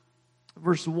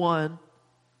verse 1,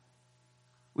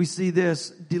 we see this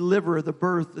deliver, the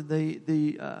birth and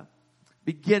the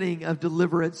beginning of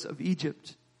deliverance of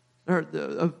Egypt,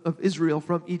 of Israel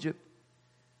from Egypt.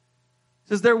 It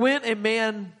says, there went a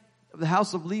man of the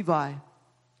house of Levi,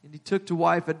 and he took to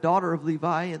wife a daughter of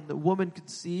Levi, and the woman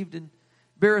conceived and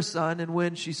bare a son, and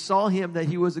when she saw him that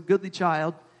he was a goodly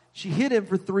child, she hid him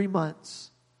for 3 months.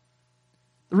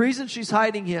 The reason she's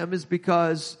hiding him is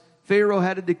because Pharaoh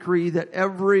had a decree that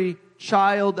every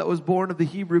child that was born of the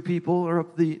Hebrew people or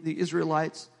of the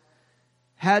Israelites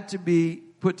had to be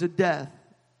put to death.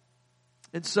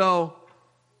 And so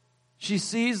she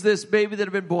sees this baby that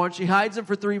had been born. She hides him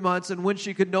for 3 months, and when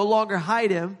she could no longer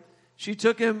hide him, she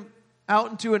took him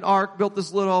out into an ark, built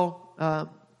this little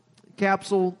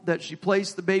capsule that she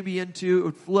placed the baby into. It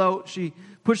would float. She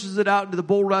pushes it out into the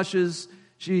bulrushes.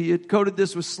 She had coated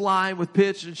this with slime, with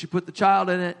pitch, and she put the child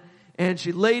in it. And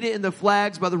she laid it in the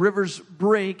flags by the river's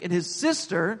brink. And his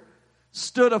sister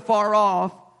stood afar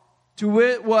off to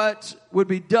wit what would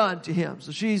be done to him.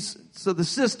 So the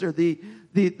sister, the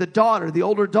daughter, the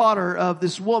older daughter of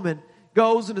this woman,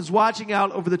 goes and is watching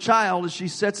out over the child as she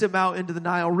sets him out into the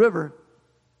Nile River.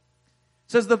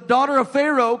 It says, the daughter of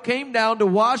Pharaoh came down to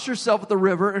wash herself at the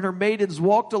river, and her maidens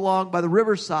walked along by the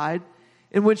riverside.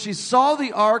 And when she saw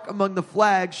the ark among the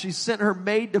flags, she sent her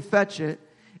maid to fetch it.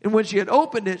 And when she had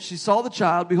opened it, she saw the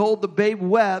child. Behold, the babe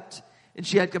wept, and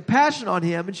she had compassion on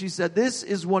him. And she said, this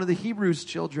is one of the Hebrews'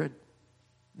 children.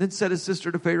 Then said his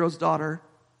sister to Pharaoh's daughter,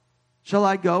 shall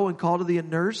I go and call to thee a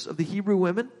nurse of the Hebrew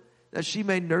women, that she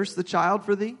may nurse the child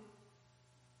for thee?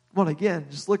 Well, again,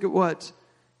 just look at what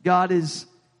God is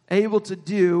able to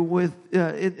do with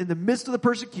in the midst of the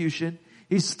persecution.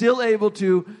 He's still able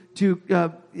to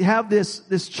have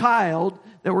this child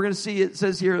that we're going to see. It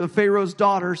says here, the Pharaoh's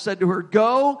daughter said to her,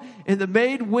 go. And the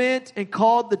maid went and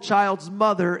called the child's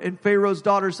mother. And Pharaoh's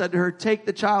daughter said to her, take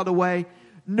the child away,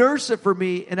 nurse it for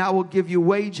me, and I will give you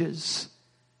wages.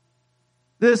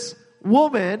 This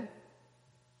woman,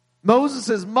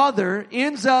 Moses' mother,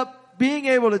 ends up being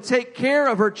able to take care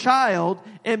of her child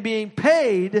and being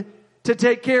paid to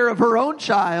take care of her own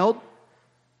child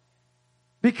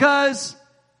because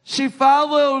she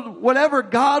followed whatever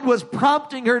God was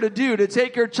prompting her to do, to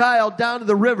take her child down to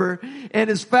the river, and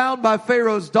is found by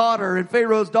Pharaoh's daughter. And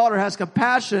Pharaoh's daughter has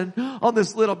compassion on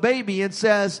this little baby and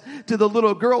says to the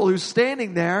little girl who's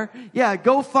standing there, yeah,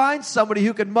 go find somebody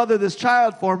who can mother this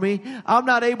child for me. I'm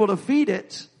not able to feed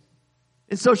it.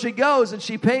 And so she goes and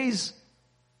she pays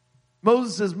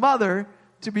Moses' mother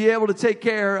to be able to take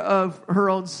care of her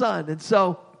own son. And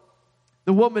so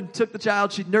the woman took the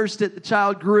child, she nursed it, the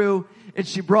child grew, and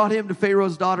she brought him to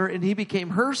Pharaoh's daughter, and he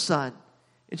became her son.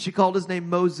 And she called his name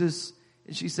Moses,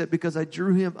 and she said, because I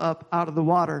drew him up out of the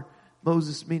water.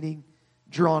 Moses meaning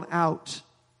drawn out.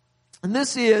 And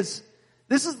this is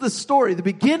the story, the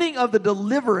beginning of the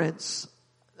deliverance,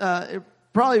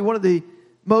 probably one of the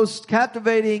most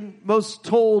captivating, most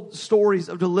told stories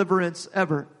of deliverance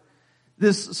ever.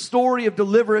 This story of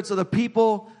deliverance of the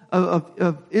people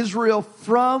of Israel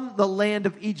from the land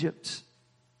of Egypt.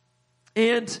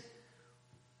 And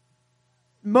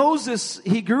Moses,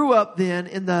 he grew up then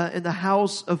in the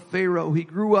house of Pharaoh. He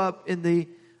grew up in the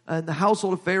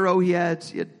household of Pharaoh. He had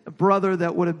a brother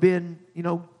that would have been,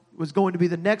 was going to be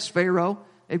the next Pharaoh,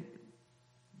 a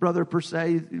brother per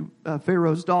se,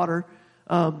 Pharaoh's daughter.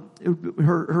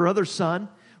 Her other son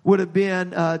would have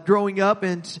been growing up,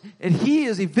 and he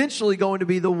is eventually going to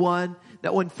be the one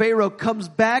that when Pharaoh comes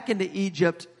back into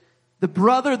Egypt, the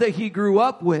brother that he grew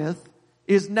up with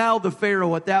is now the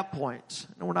Pharaoh at that point.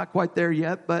 And we're not quite there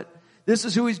yet, but this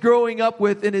is who he's growing up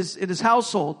with in his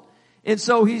household. And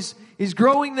so he's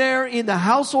growing there in the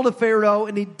household of Pharaoh,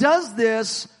 and he does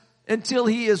this until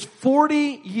he is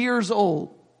 40 years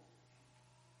old.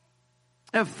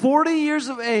 At 40 years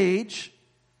of age,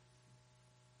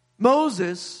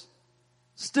 Moses,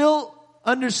 still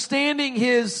understanding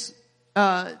his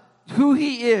who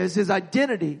he is, his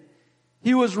identity.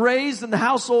 He was raised in the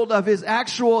household of his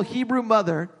actual Hebrew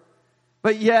mother,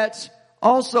 but yet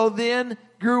also then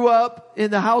grew up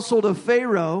in the household of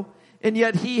Pharaoh, and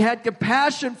yet he had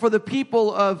compassion for the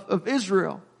people of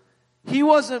Israel. He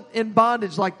wasn't in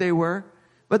bondage like they were,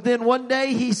 but then one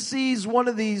day he sees one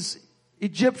of these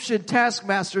Egyptian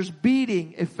taskmasters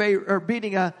beating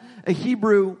a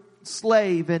Hebrew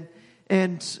slave,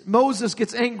 and Moses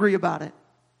gets angry about it.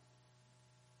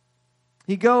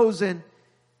 He goes and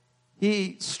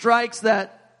he strikes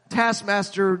that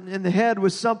taskmaster in the head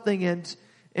with something and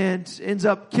ends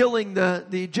up killing the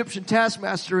Egyptian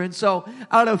taskmaster. And so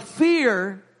out of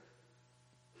fear,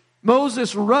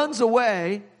 Moses runs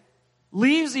away,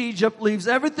 leaves Egypt, leaves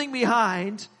everything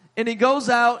behind, and he goes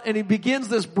out and he begins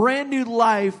this brand new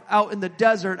life out in the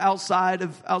desert outside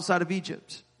of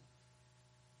Egypt.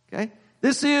 Okay?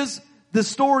 This is the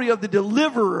story of the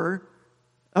deliverer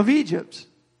of Egypt.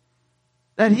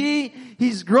 That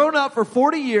he's grown up for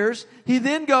 40 years. He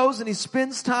then goes and he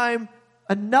spends time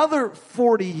another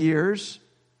 40 years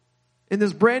in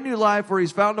this brand new life where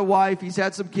he's found a wife, he's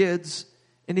had some kids,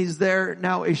 and he's there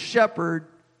now a shepherd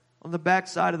on the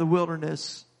backside of the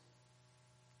wilderness.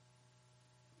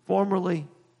 Formerly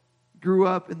grew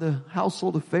up in the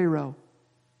household of Pharaoh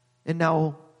and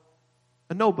now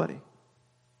a nobody.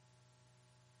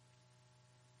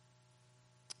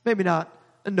 Maybe not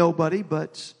a nobody,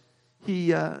 but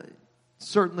he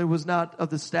certainly was not of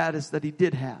the status that he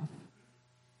did have.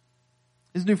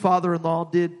 His new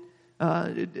father-in-law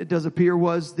it does appear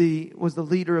was the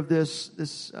leader of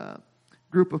this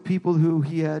group of people who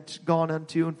he had gone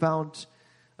into and found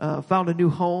a new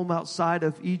home outside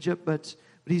of Egypt, but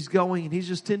he's going and he's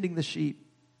just tending the sheep.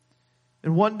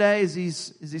 And one day as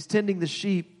he's tending the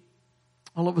sheep,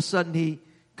 all of a sudden he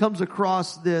comes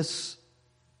across this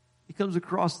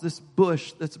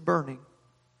bush that's burning.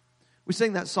 We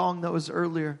sang that song that was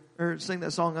earlier, or sang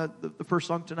that song, the first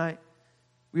song tonight.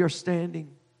 We are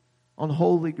standing on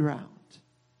holy ground,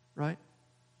 right?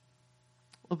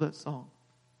 Love that song.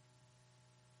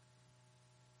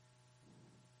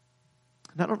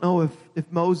 And I don't know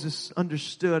if Moses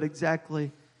understood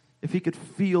exactly, if he could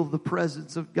feel the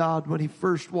presence of God when he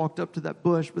first walked up to that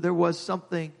bush, but there was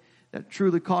something that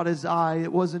truly caught his eye.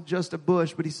 It wasn't just a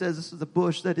bush, but he says this is a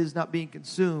bush that is not being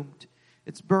consumed.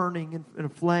 It's burning in a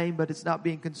flame, but it's not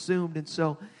being consumed. And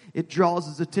so it draws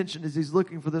his attention as he's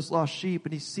looking for this lost sheep,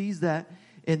 and he sees that.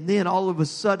 And then all of a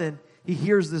sudden, he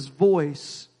hears this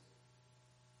voice.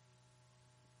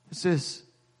 It says,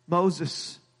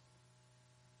 Moses,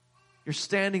 you're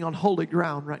standing on holy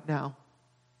ground right now.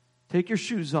 Take your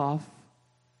shoes off.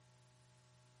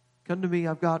 Come to me.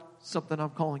 I've got something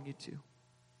I'm calling you to.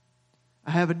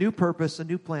 I have a new purpose, a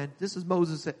new plan. This is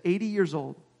Moses at 80 years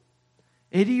old.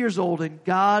 80 years old, and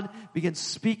God begins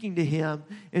speaking to him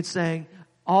and saying,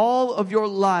 all of your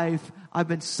life, I've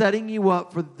been setting you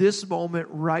up for this moment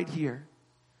right here.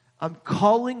 I'm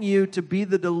calling you to be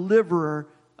the deliverer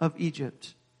of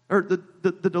Egypt. Or the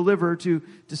deliverer to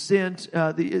send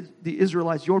the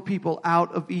Israelites, your people,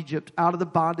 out of Egypt, out of the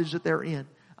bondage that they're in.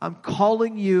 I'm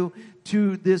calling you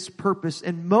to this purpose.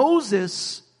 And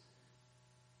Moses,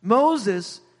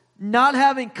 not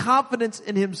having confidence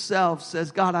in himself,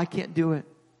 says, God, I can't do it.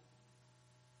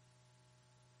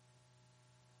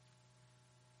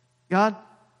 God,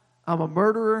 I'm a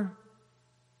murderer.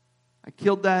 I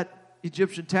killed that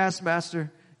Egyptian taskmaster.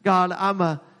 God,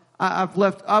 I've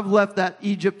left that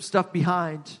Egypt stuff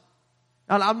behind.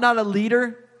 God, I'm not a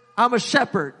leader. I'm a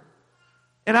shepherd.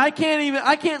 And I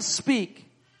can't speak.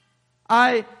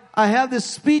 I have this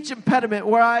speech impediment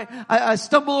where I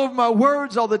stumble over my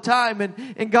words all the time.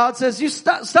 And God says, you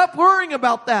stop worrying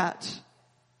about that.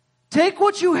 Take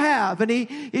what you have. And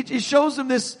he shows him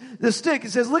this stick. He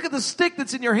says, look at the stick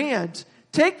that's in your hand.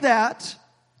 Take that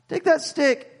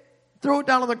stick, throw it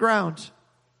down on the ground.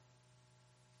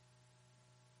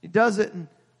 He does it, and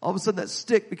all of a sudden that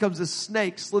stick becomes a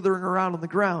snake slithering around on the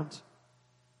ground.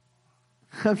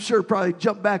 I'm sure probably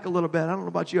jumped back a little bit. I don't know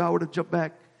about you. I would have jumped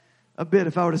back a bit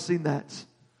if I would have seen that.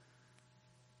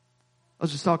 I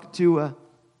was just talking to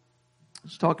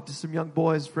some young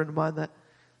boys, a friend of mine that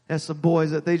has some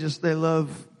boys that they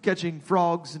love catching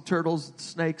frogs and turtles and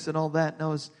snakes and all that. And I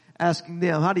was asking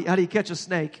them, how do you catch a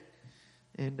snake?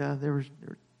 And they were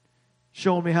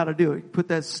showing me how to do it. You put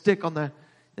that stick on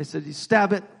they said you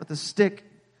stab it with a stick,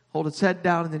 hold its head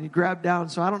down, and then you grab down.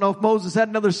 So I don't know if Moses had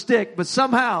another stick, but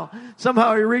somehow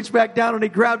he reached back down and he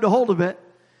grabbed a hold of it.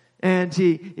 And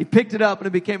he picked it up and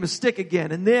it became a stick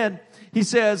again. And then he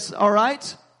says, all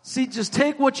right, see, just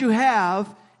take what you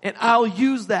have and I'll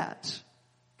use that.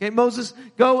 Okay, Moses,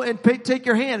 go and take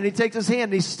your hand. And he takes his hand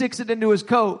and he sticks it into his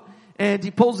coat and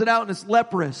he pulls it out and it's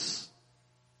leprous.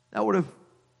 That would have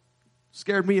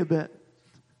scared me a bit.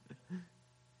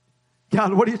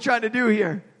 God, what are you trying to do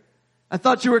here? I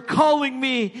thought you were calling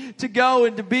me to go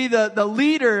and to be the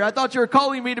leader. I thought you were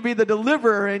calling me to be the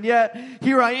deliverer. And yet,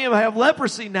 here I am. I have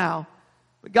leprosy now.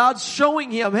 But God's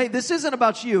showing him, hey, this isn't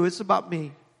about you. It's about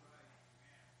me.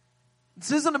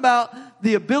 This isn't about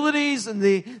the abilities and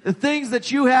the things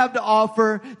that you have to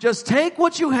offer. Just take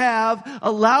what you have,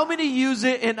 allow me to use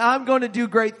it, and I'm going to do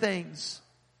great things.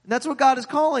 And that's what God is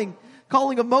calling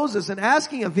of Moses and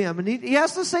asking of him. And he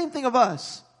asks the same thing of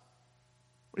us.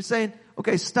 He's saying,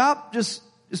 okay, stop just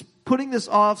putting this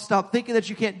off. Stop thinking that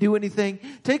you can't do anything.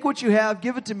 Take what you have,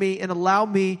 give it to me, and allow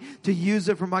me to use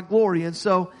it for my glory. And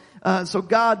so So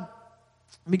God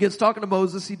begins talking to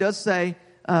Moses. He does say,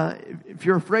 if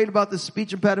you're afraid about this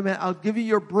speech impediment, I'll give you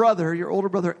your brother, your older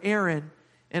brother Aaron,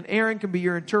 and Aaron can be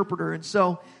your interpreter. And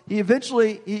so he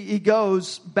eventually, he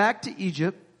goes back to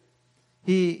Egypt.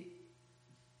 He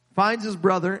finds his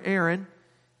brother Aaron,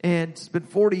 and it's been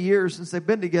 40 years since they've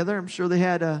been together. I'm sure they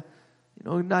had a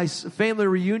nice family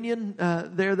reunion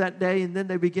there that day, and then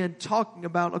they began talking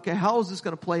about, okay, how is this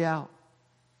going to play out?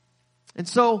 And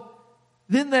so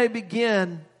then they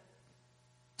begin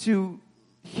to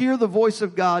hear the voice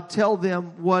of God tell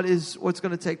them what's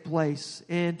going to take place.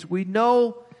 And we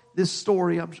know this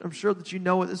story. I'm sure that you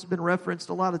know it. This has been referenced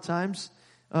a lot of times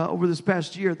over this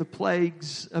past year. The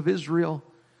plagues of Israel,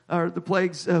 or the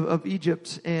plagues of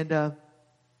Egypt, and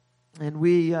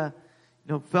we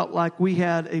felt like we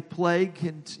had a plague,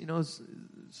 and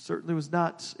certainly was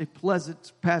not a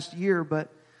pleasant past year.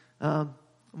 But I'm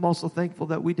also thankful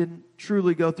that we didn't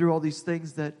truly go through all these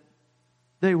things that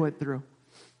they went through.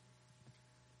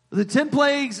 The 10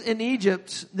 plagues in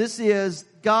Egypt, this is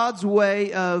God's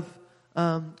way of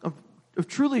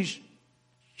truly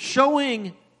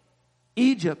showing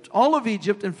Egypt, all of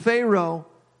Egypt and Pharaoh,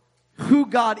 who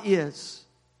God is.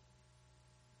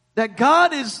 That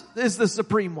God is the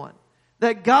supreme one.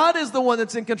 That God is the one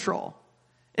that's in control.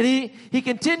 And he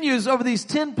continues over these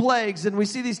 10 plagues, and we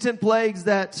see these 10 plagues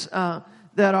that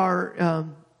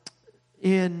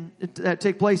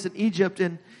take place in Egypt.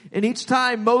 And each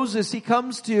time Moses, he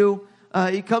comes to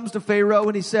Pharaoh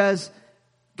and he says,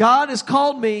 God has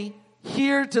called me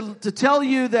here to tell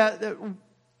you that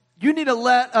you need to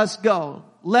let us go.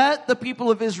 Let the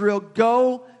people of Israel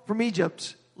go from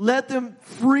Egypt. Let them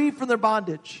free from their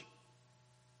bondage.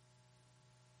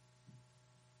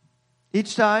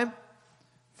 Each time,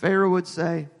 Pharaoh would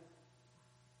say,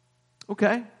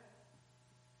 okay,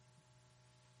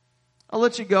 I'll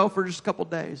let you go for just a couple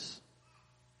days.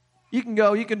 You can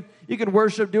go, you can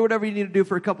worship, do whatever you need to do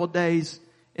for a couple of days.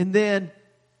 And then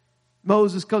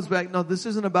Moses comes back, no, this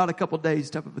isn't about a couple of days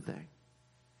type of a thing.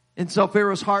 And so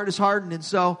Pharaoh's heart is hardened. And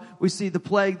so we see the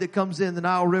plague that comes in, the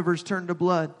Nile rivers turn to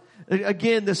blood.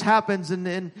 Again, this happens,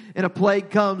 and a plague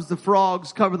comes, the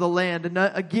frogs cover the land. And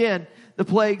again, a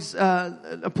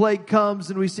plague comes,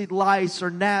 and we see lice or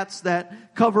gnats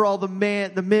that cover all the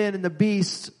men and the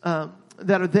beasts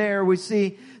that are there. We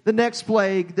see the next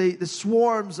plague, the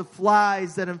swarms of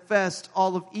flies that infest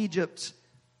all of Egypt.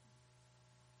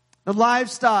 The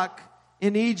livestock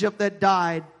in Egypt that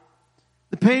died.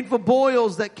 The painful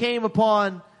boils that came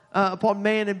upon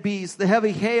man and beast. The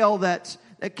heavy hail that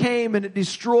came and it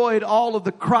destroyed all of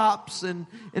the crops and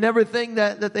everything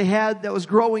that they had that was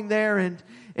growing there, and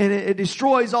it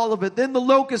destroys all of it. Then the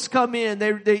locusts come in.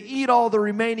 They eat all the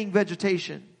remaining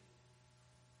vegetation.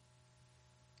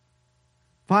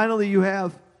 Finally, you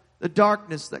have the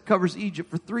darkness that covers Egypt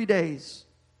for 3 days.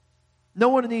 No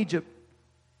one in Egypt.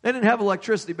 They didn't have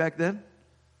electricity back then.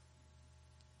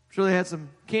 I'm sure they had some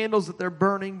candles that they're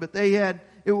burning, but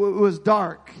it was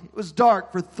dark. It was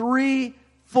dark for 3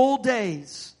 full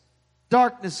days.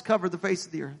 Darkness covered the face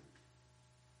of the earth.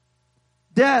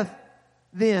 Death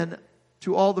then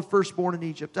to all the firstborn in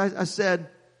Egypt. I said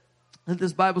that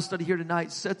this Bible study here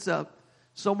tonight sets up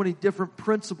so many different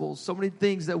principles, so many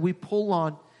things that we pull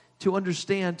on to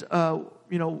understand,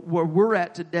 where we're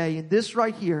at today. And this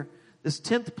right here, this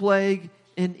 10th plague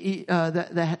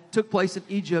that took place in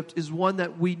Egypt, is one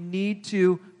that we need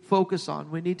to focus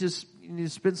on. You need to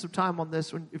spend some time on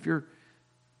this if you're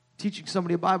teaching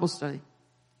somebody a Bible study.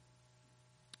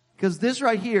 Because this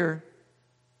right here,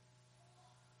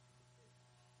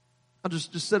 I'll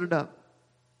just set it up.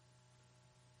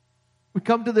 We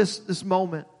come to this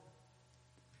moment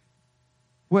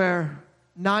where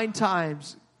 9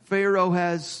 times Pharaoh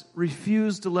has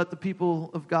refused to let the people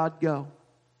of God go.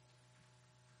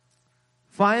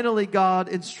 Finally, God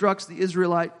instructs the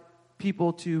Israelite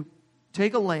people to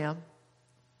take a lamb,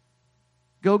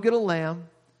 go get a lamb,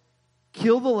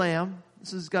 kill the lamb.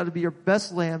 This has got to be your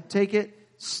best lamb. Take it,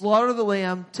 slaughter the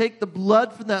lamb, take the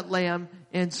blood from that lamb,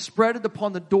 and spread it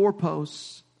upon the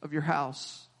doorposts of your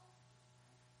house.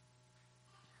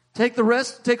 Take the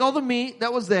rest, take all the meat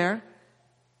that was there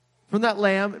from that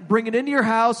lamb, bring it into your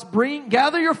house,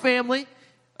 gather your family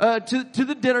to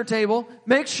the dinner table.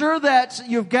 Make sure that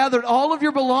you've gathered all of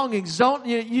your belongings.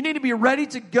 You need to be ready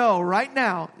to go right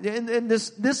now. In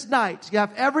this night, you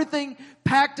have everything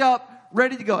packed up,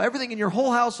 ready to go. Everything in your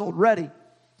whole household ready.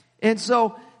 And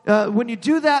so when you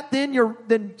do that,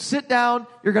 then sit down.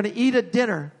 You're going to eat a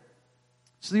dinner.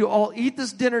 So you all eat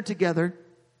this dinner together.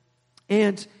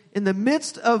 And in the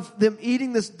midst of them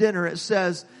eating this dinner, it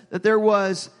says that there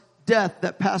was death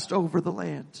that passed over the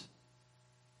land.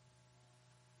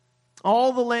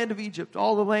 All the land of Egypt,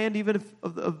 all the land even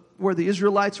of where the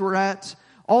Israelites were at,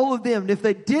 all of them, if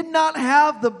they did not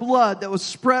have the blood that was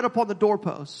spread upon the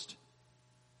doorpost,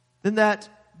 then that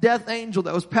death angel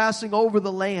that was passing over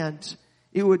the land,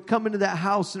 it would come into that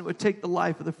house and it would take the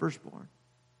life of the firstborn.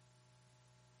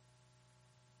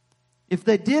 If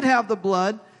they did have the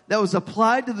blood that was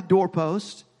applied to the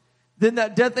doorpost, then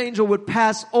that death angel would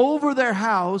pass over their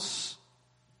house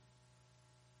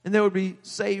and they would be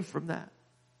saved from that.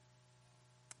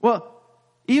 Well,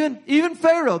 even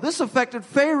Pharaoh, this affected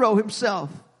Pharaoh himself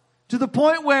to the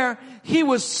point where he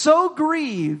was so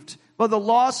grieved by the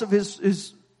loss of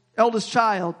his eldest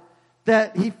child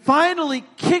that he finally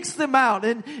kicks them out.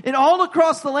 And all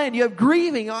across the land, you have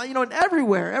grieving, and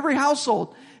everywhere, every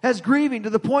household has grieving to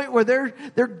the point where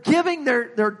they're giving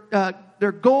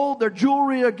their gold, their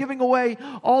jewelry, they're giving away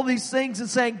all these things and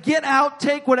saying, get out,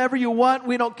 take whatever you want.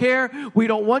 We don't care. We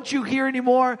don't want you here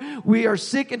anymore. We are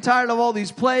sick and tired of all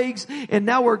these plagues. And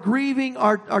now we're grieving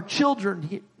our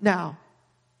children now.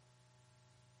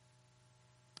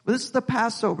 But this is the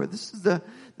Passover. This is the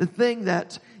thing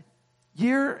that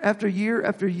year after year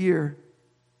after year,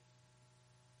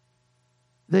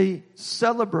 they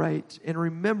celebrate and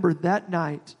remember that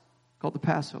night called the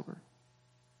Passover.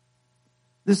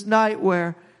 This night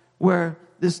where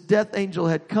this death angel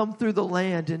had come through the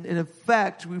land. And in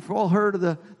fact, we've all heard of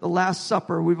the Last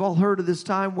Supper. We've all heard of this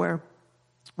time where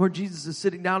Jesus is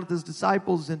sitting down with his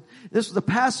disciples. And this was the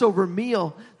Passover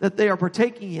meal that they are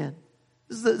partaking in.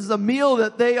 This is a meal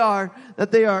that they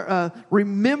are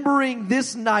remembering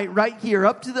this night right here,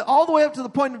 all the way up to the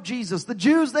point of Jesus. The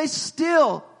Jews, they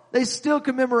still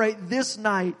commemorate this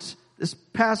night, this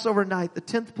Passover night, the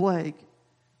 10th plague,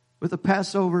 with a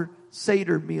Passover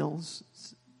Seder meals.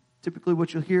 It's typically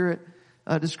what you'll hear it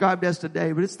described as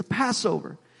today, but it's the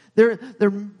Passover. They're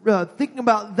thinking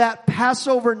about that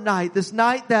Passover night, this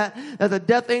night that the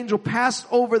death angel passed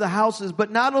over the houses. But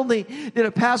not only did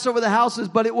it pass over the houses,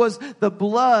 but it was the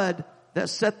blood that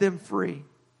set them free.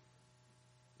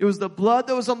 It was the blood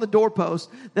that was on the doorpost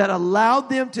that allowed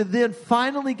them to then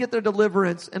finally get their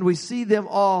deliverance. And we see them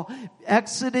all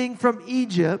exiting from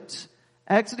Egypt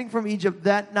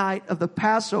that night of the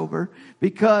Passover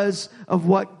because of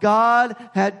what God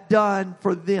had done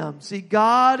for them. See,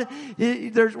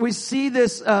 we see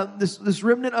this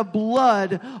remnant of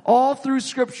blood all through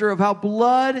Scripture of how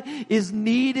blood is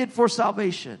needed for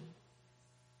salvation.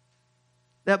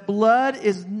 That blood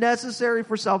is necessary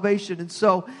for salvation. And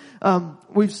so,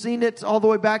 we've seen it all the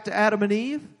way back to Adam and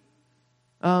Eve,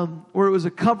 where it was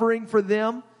a covering for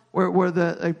them. Where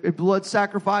a blood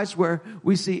sacrifice, where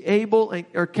we see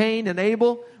Cain and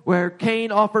Abel, where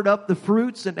Cain offered up the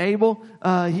fruits and Abel,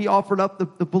 he offered up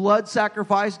the blood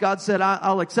sacrifice. God said,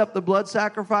 I'll accept the blood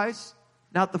sacrifice,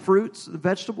 not the fruits, the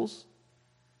vegetables.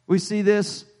 We see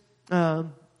this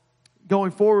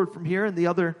going forward from here, and the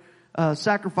other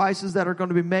sacrifices that are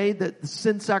going to be made, that the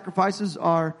sin sacrifices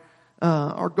are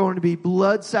going to be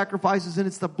blood sacrifices, and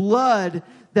it's the blood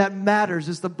that matters.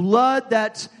 It's the blood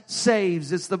that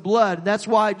saves. It's the blood. And that's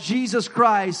why Jesus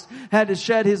Christ had to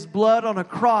shed his blood on a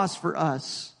cross for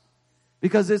us.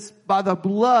 Because it's by the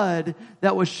blood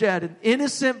that was shed, an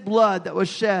innocent blood that was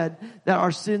shed, that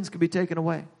our sins could be taken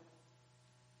away.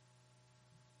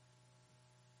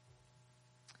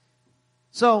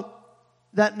 So,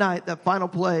 that night, that final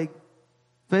plague,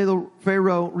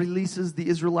 Pharaoh releases the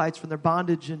Israelites from their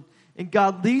bondage, and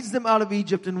God leads them out of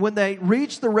Egypt. And when they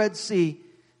reached the Red Sea,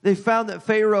 they found that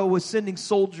Pharaoh was sending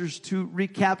soldiers to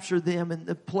recapture them, and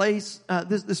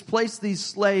this placed these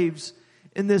slaves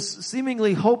in this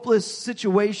seemingly hopeless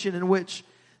situation in which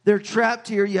they're trapped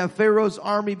here. You have Pharaoh's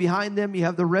army behind them. You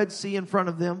have the Red Sea in front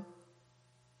of them.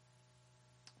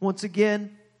 Once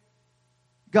again,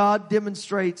 God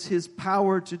demonstrates his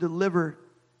power to deliver,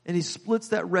 and he splits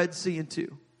that Red Sea in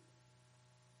two.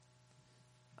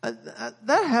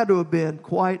 That had to have been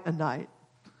quite a night,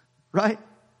 right?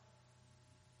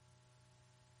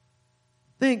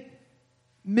 Think,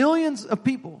 millions of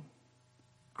people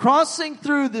crossing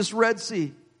through this Red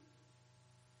Sea.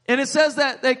 And it says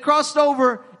that they crossed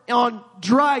over on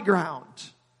dry ground.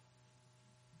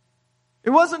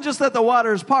 It wasn't just that the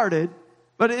waters parted,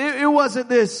 but it wasn't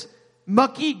this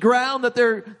mucky ground that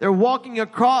they're walking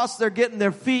across. They're getting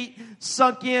their feet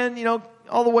sunk in,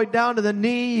 all the way down to the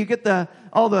knee. You get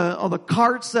all the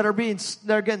carts that are getting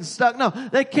stuck. No,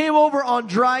 they came over on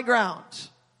dry ground.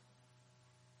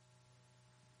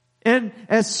 And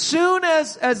as soon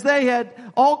as they had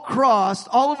all crossed,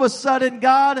 all of a sudden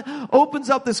God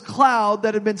opens up this cloud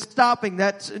that had been stopping,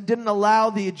 that didn't allow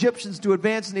the Egyptians to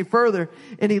advance any further.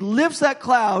 And He lifts that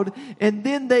cloud, and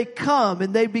then they come,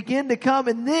 and they begin to come,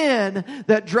 and then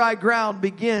that dry ground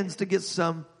begins to get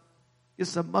some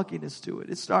muckiness to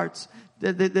it. It starts,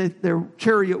 their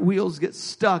chariot wheels get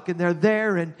stuck, and they're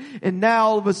there, and now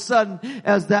all of a sudden,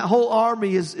 as that whole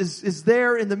army is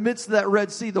there in the midst of that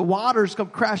Red Sea, the waters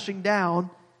come crashing down,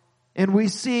 and we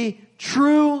see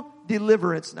true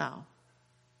deliverance now.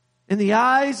 In the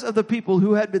eyes of the people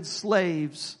who had been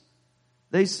slaves,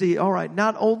 they see, all right,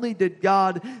 not only did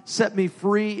God set me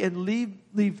free and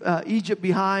leave Egypt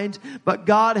behind, but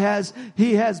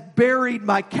He has buried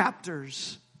my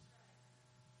captors.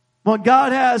 Well,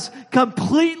 God has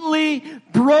completely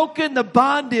broken the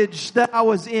bondage that I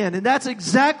was in. And that's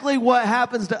exactly what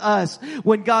happens to us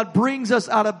when God brings us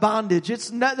out of bondage.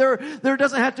 It's not, there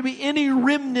doesn't have to be any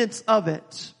remnants of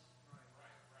it.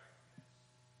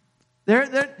 There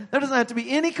doesn't have to be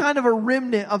any kind of a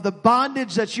remnant of the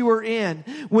bondage that you were in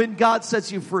when God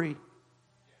sets you free.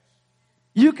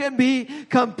 You can be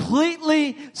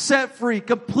completely set free,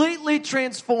 completely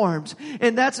transformed.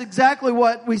 And that's exactly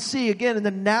what we see again in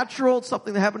the natural,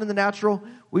 something that happened in the natural.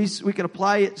 We can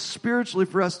apply it spiritually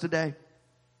for us today.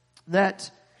 That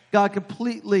God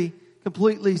completely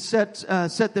set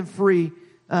them free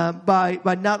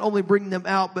by not only bringing them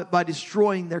out, but by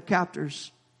destroying their captors.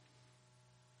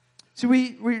 So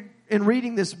we in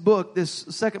reading this book, this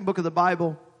second book of the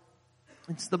Bible,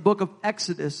 it's the book of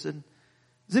Exodus. And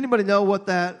does anybody know what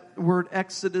that word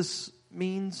Exodus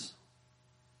means?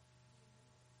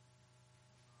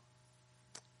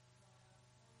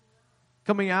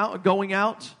 Coming out, going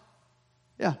out?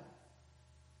 Yeah.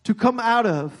 To come out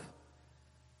of.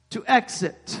 To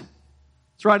exit.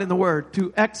 It's right in the word.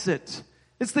 To exit.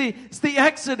 It's the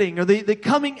exiting or the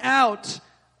coming out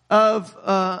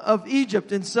of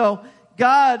Egypt. And so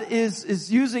God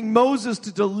is using Moses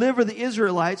to deliver the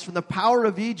Israelites from the power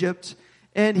of Egypt.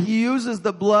 And He uses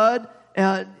the blood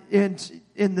and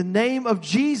in the name of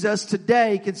Jesus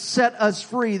today can set us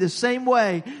free the same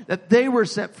way that they were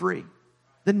set free.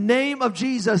 The name of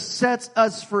Jesus sets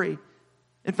us free.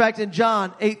 In fact, in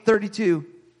John 8:32,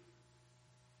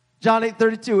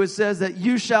 it says that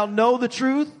you shall know the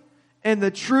truth, and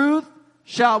the truth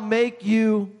shall make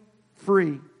you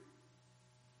free.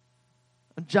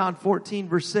 In John 14,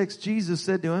 verse 6, Jesus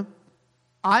said to him,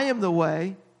 I am the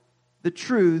way, the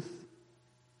truth,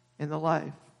 and the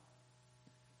life.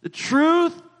 The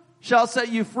truth shall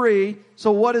set you free.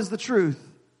 So what is the truth?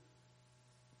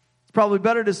 It's probably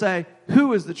better to say,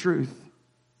 who is the truth?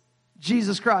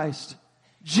 Jesus Christ.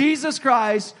 Jesus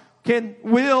Christ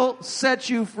will set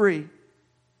you free.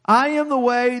 I am the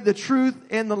way, the truth,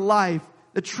 and the life.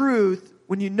 The truth,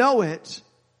 when you know it,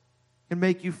 can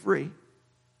make you free.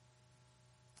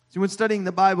 So when studying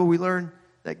the Bible, we learn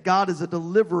that God is a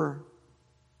deliverer.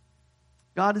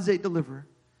 God is a deliverer.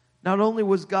 Not only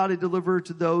was God a deliverer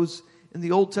to those in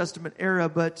the Old Testament era,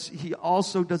 but He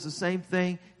also does the same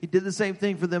thing. He did the same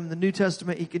thing for them in the New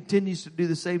Testament. He continues to do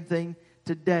the same thing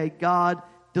today. God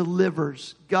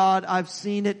delivers. God, I've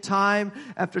seen it time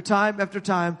after time after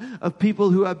time of people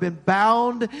who have been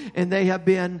bound and they have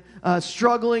been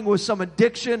struggling with some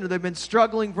addiction, or they've been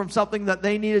struggling from something that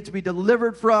they needed to be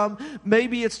delivered from.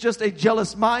 Maybe it's just a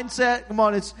jealous mindset. Come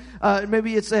on,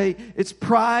 maybe it's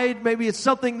pride. Maybe it's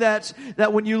something that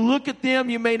when you look at them,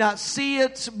 you may not see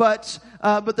it, but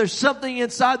there's something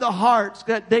inside the heart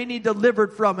that they need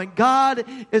delivered from. And God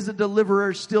is a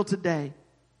deliverer still today.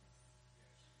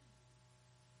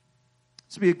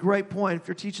 This would be a great point if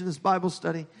you're teaching this Bible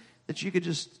study, that you could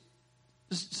just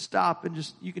stop and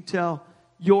you can tell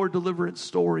your deliverance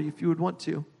story if you would want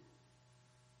to.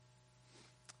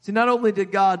 See, not only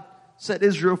did God set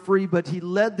Israel free, but He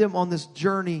led them on this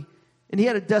journey, and He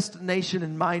had a destination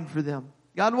in mind for them.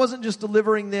 God wasn't just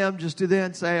delivering them just to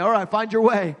then say, all right, find your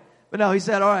way. But no, He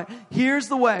said, all right, here's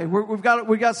the way. We've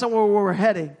got somewhere where we're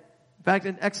heading. In fact,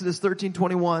 in Exodus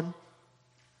 13:21,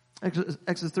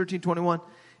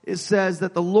 it says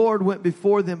that the Lord went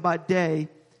before them by day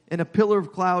in a pillar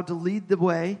of cloud to lead the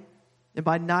way, and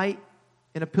by night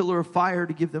in a pillar of fire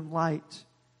to give them light,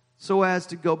 so as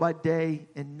to go by day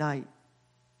and night.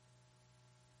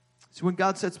 So when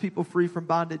God sets people free from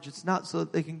bondage, it's not so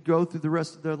that they can go through the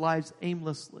rest of their lives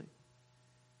aimlessly.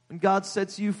 When God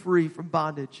sets you free from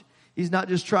bondage, He's not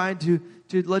just trying to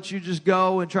let you just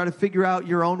go and try to figure out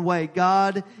your own way.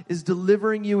 God is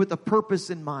delivering you with a purpose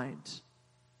in mind.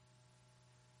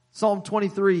 Psalm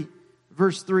 23,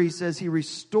 verse 3 says, He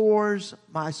restores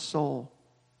my soul.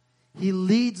 He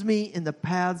leads me in the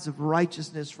paths of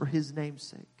righteousness for His name's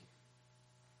sake.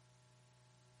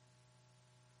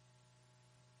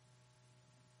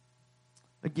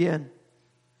 Again,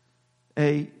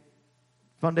 a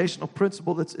foundational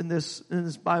principle that's in this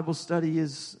Bible study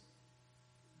is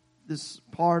this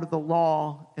part of the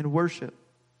law and worship.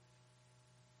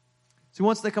 So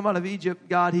once they come out of Egypt,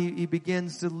 God, He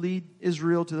begins to lead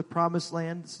Israel to the promised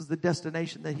land. This is the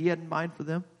destination that He had in mind for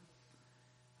them.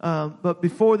 But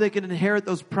before they could inherit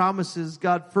those promises,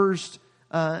 God first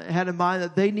had in mind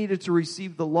that they needed to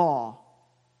receive the law.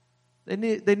 They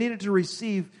needed to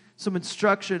receive some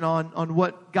instruction on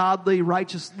what godly,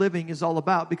 righteous living is all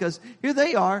about. Because here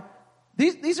they are.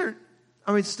 These are,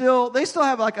 they still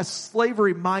have like a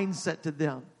slavery mindset to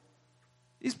them.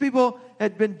 These people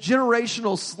had been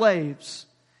generational slaves.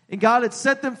 And God had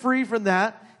set them free from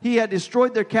that. He had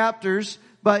destroyed their captors.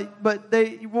 But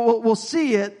we'll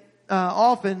see it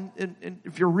often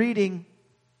if you're reading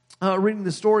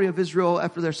the story of Israel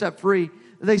after they're set free.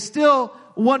 They still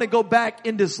want to go back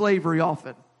into slavery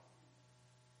often.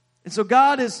 And so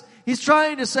God He's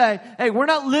trying to say, hey, we're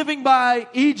not living by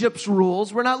Egypt's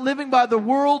rules. We're not living by the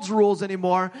world's rules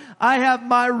anymore. I have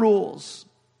my rules.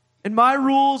 And my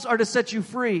rules are to set you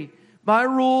free. My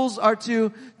rules are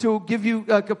to give you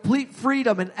complete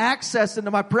freedom and access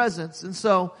into my presence. And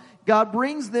so God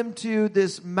brings them to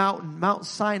this mountain, Mount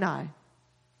Sinai. And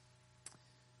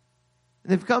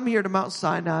they've come here to Mount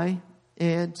Sinai,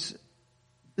 and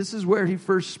this is where He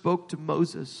first spoke to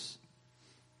Moses.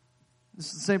 This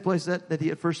is the same place that He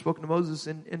had first spoken to Moses.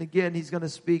 And again, He's going to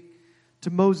speak to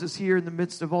Moses here in the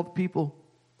midst of all the people.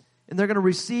 And they're going to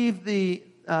receive the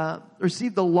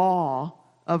law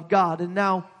of God. And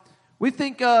now we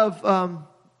think of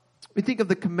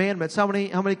the commandments. How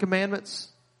many commandments?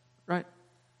 Right?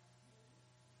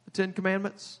 The 10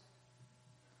 Commandments.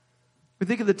 We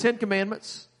think of the 10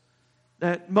 Commandments.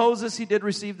 That Moses, he did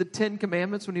receive the 10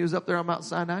 Commandments when he was up there on Mount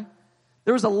Sinai.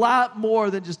 There was a lot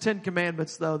more than just 10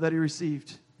 Commandments, though, that he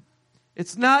received.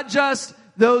 It's not just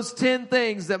those 10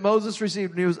 things that Moses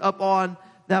received when he was up on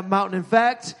that mountain. In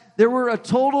fact, there were a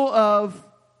total of, you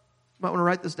might want to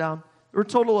write this down, there were a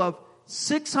total of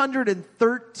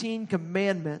 613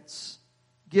 commandments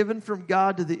given from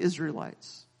God to the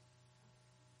Israelites.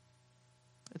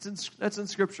 That's in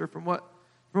Scripture from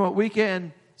what we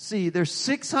can see. There's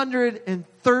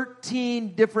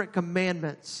 613 different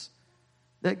commandments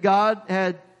that God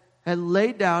had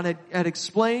laid down, had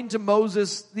explained to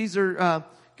Moses. These are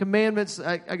commandments.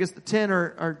 I guess the 10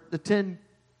 are the 10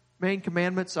 main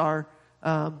commandments are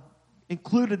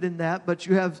included in that, but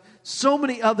you have so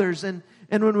many others. And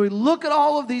when we look at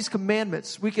all of these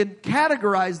commandments, we can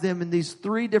categorize them in these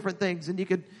 3 different things. And you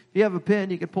could, if you have a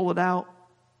pen, you can pull it out.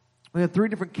 We have 3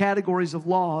 different categories of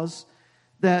laws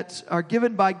that are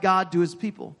given by God to His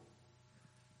people.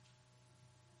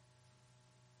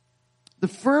 The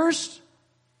first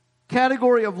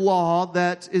category of law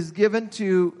that is given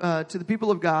to the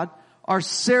people of God are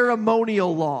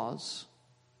ceremonial laws.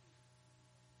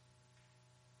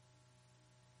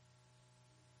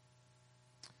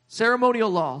 Ceremonial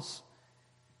laws.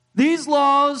 These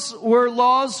laws were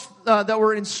laws that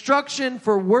were instruction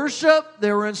for worship.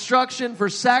 They were instruction for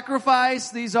sacrifice.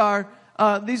 These are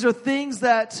things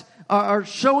that are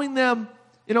showing them,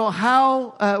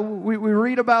 how we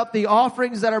read about the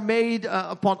offerings that are made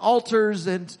upon altars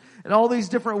and all these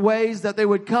different ways that they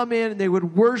would come in and they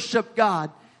would worship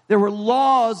God. There were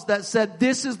laws that said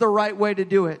this is the right way to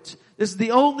do it. This is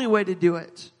the only way to do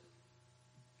it.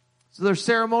 So there's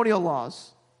ceremonial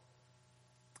laws.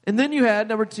 And then you had,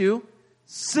 number 2,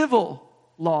 civil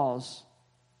laws.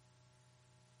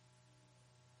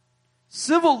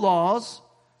 Civil laws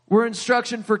were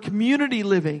instruction for community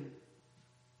living.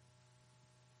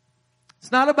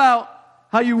 It's not about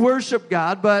how you worship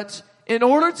God, but in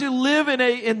order to live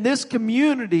in this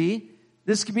community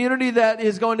that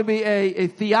is going to be a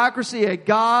theocracy, a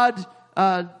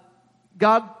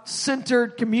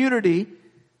God-centered community,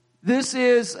 this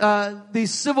is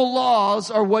these civil laws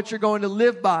are what you're going to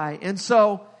live by. And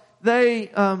so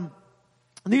they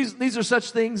these are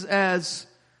such things as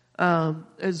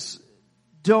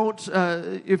don't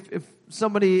if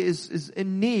somebody is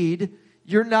in need,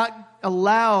 you're not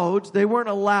allowed, they weren't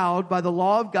allowed by the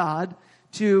law of God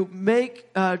to make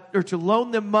or to loan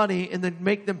them money and then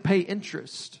make them pay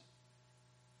interest.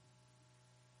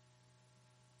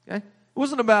 Okay? It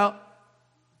wasn't about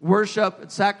worship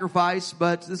and sacrifice,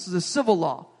 but this is a civil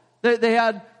law. They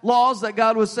had laws that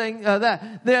God was saying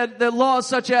that. They had laws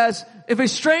such as, if a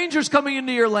stranger's coming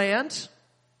into your land,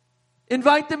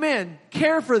 invite them in,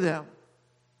 care for them.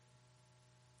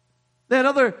 They had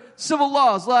other civil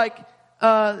laws like,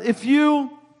 if you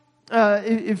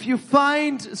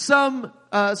find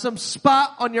some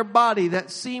spot on your body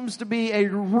that seems to be a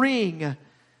ring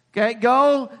Okay,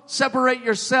 go separate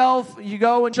yourself. You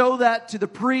go and show that to the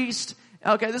priest.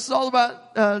 Okay, this is all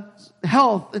about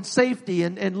health and safety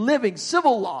and living,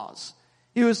 civil laws.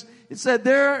 It said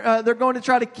they're going to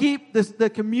try to keep the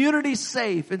community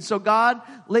safe. And so God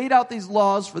laid out these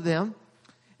laws for them.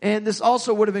 And this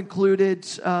also would have included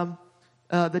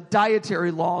the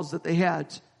dietary laws that they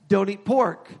had. Don't eat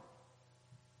pork.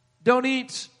 Don't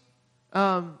eat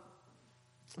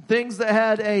things that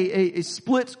had a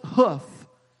split hoof.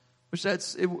 Which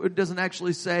it doesn't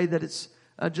actually say that it's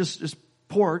just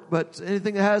pork, but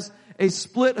anything that has a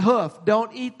split hoof,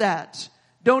 don't eat that.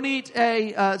 Don't eat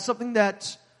something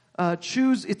that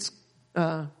chews its.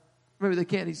 Maybe they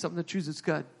can't eat something that chews its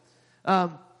cud.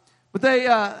 But they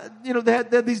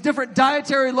had these different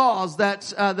dietary laws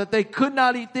that they could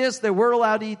not eat this, they were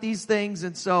allowed to eat these things,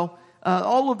 and so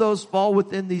all of those fall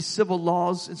within these civil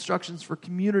laws, instructions for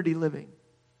community living.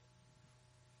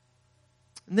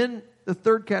 And then the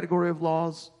third category of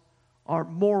laws are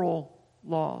moral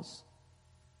laws.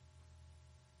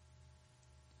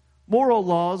 Moral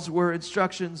laws were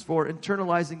instructions for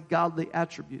internalizing godly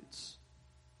attributes.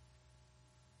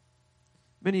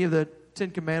 Many of the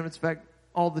Ten Commandments, in fact,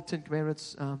 all the Ten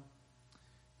Commandments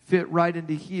fit right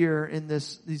into here in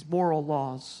these moral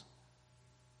laws.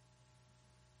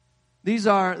 These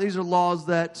are laws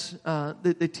that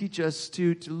they teach us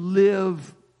to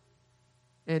live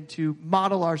and to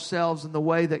model ourselves in the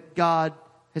way that God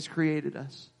has created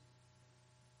us.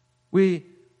 We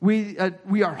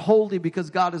are holy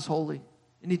because God is holy,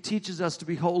 and He teaches us to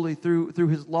be holy through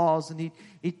His laws, and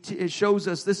it shows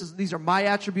us these are my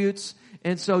attributes,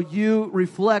 and so you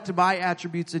reflect my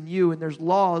attributes in you. And there's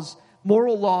laws,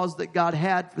 moral laws that God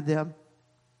had for them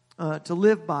to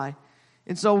live by,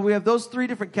 and so we have those three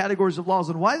different categories of laws.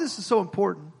 And why this is so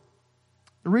important?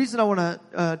 The reason I want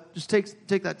to just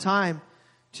take that time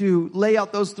to lay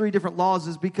out those three different laws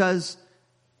is because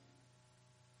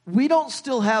we don't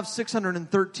still have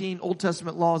 613 Old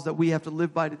Testament laws that we have to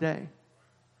live by today.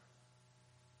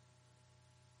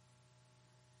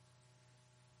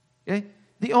 Okay?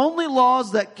 The only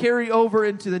laws that carry over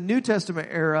into the New Testament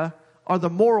era are the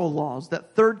moral laws,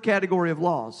 that third category of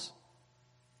laws.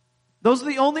 Those are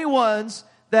the only ones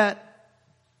that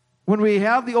when we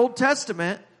have the Old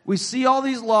Testament, we see all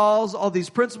these laws, all these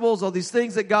principles, all these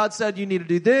things that God said, you need to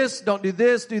do this, don't do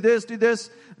this, do this, do this.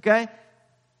 Okay?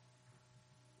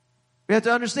 We have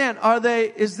to understand,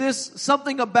 is this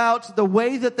something about the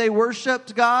way that they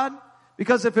worshiped God?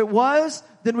 Because if it was,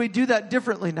 then we do that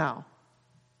differently now.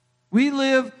 We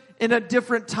live in a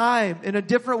different time, in a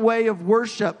different way of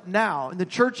worship now. In the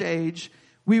church age,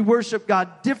 we worship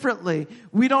God differently.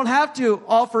 We don't have to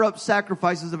offer up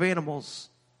sacrifices of animals.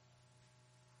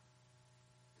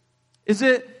 Is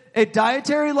it a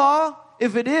dietary law?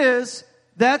 If it is,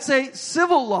 that's a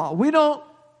civil law. We don't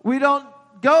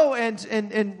go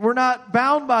and we're not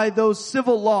bound by those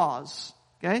civil laws.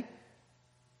 Okay?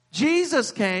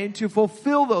 Jesus came to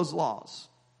fulfill those laws.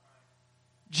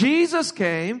 Jesus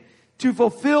came to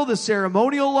fulfill the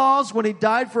ceremonial laws when He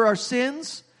died for our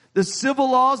sins. The civil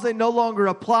laws, they no longer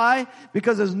apply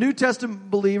because as New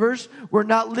Testament believers, we're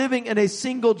not living in a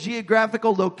single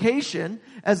geographical location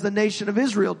as the nation of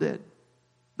Israel did.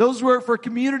 Those were for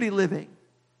community living.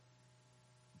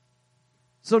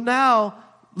 So now,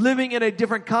 living in a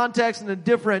different context, in a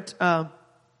different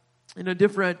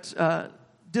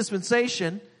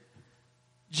dispensation,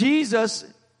 Jesus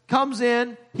comes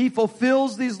in, He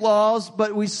fulfills these laws,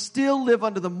 but we still live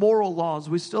under the moral laws.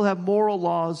 We still have moral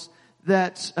laws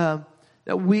that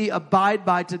we abide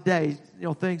by today. You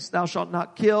know, things, thou shalt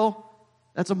not kill,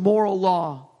 that's a moral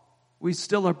law. We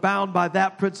still are bound by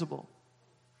that principle.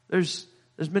 There's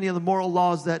many of the moral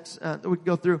laws that we can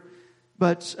go through,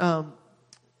 but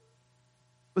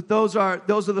those are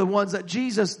the ones that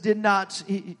Jesus did not.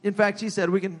 In fact, He said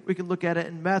we can look at it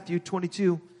in Matthew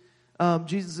 22.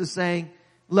 Jesus is saying,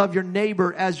 "Love your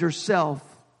neighbor as yourself."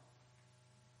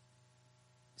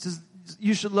 He says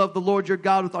you should love the Lord your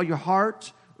God with all your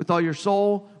heart, with all your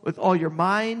soul, with all your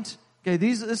mind. Okay,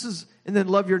 and then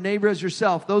love your neighbor as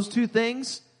yourself. Those two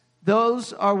things.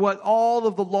 Those are what all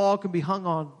of the law can be hung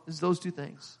on, is those two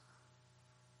things.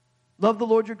 Love the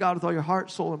Lord your God with all your heart,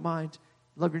 soul, and mind.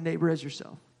 Love your neighbor as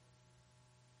yourself.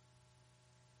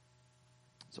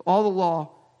 So all the law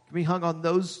can be hung on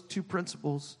those two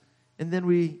principles. And then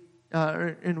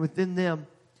and within them,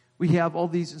 we have all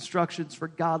these instructions for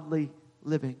godly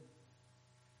living.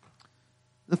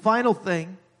 The final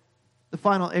thing, the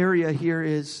final area here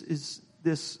is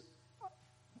this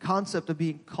concept of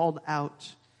being called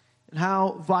out. And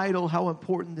how vital, how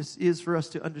important this is for us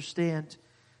to understand.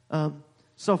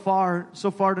 So far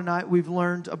tonight, we've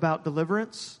learned about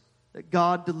deliverance. that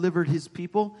God delivered His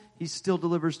people, He still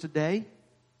delivers today.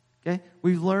 Okay?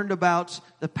 We've learned about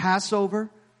the Passover,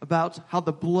 about how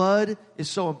the blood is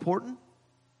so important,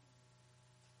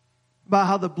 about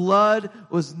how the blood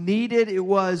was needed. It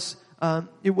was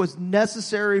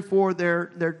necessary for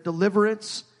their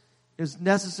deliverance. It was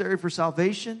necessary for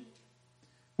salvation.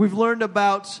 We've learned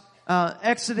about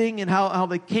exiting and how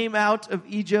they came out of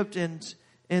Egypt, and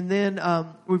then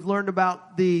we've learned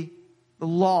about the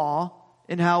law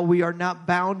and how we are not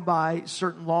bound by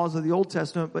certain laws of the Old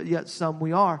Testament, but yet some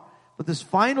we are. But this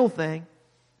final thing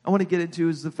I want to get into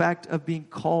is the fact of being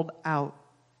called out.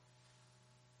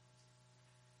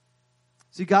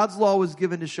 See, God's law was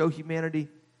given to show humanity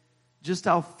just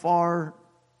how far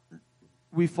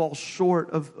we fall short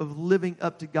of living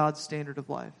up to God's standard of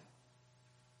life.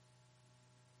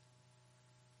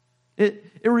 It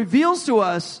reveals to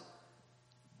us,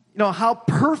 how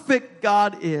perfect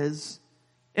God is.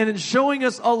 And in showing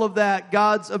us all of that,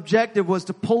 God's objective was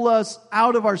to pull us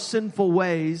out of our sinful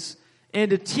ways and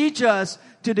to teach us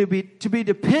to be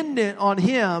dependent on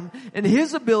Him and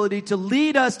His ability to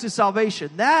lead us to salvation.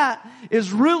 That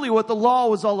is really what the law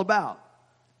was all about.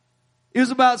 It was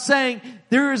about saying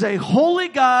there is a holy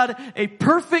God, a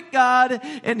perfect God,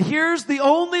 and here's the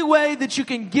only way that you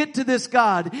can get to this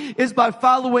God is by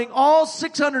following all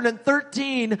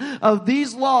 613 of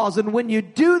these laws. And when you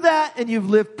do that and you've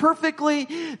lived perfectly,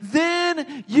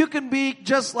 then you can be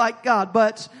just like God.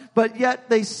 But yet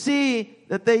they see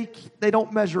that they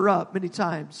don't measure up many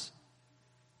times.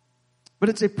 But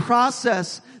it's a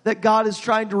process that God is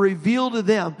trying to reveal to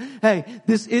them. Hey,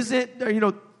 this isn't,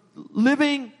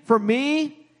 living for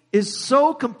me is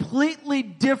so completely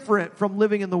different from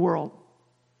living in the world.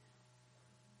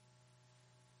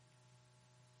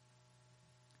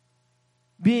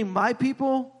 Being my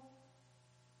people,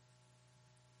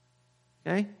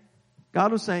 okay?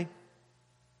 God was saying,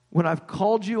 when I've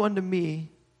called you unto me,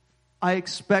 I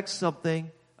expect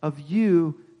something of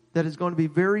you that is going to be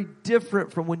very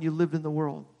different from when you lived in the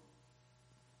world.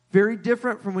 Very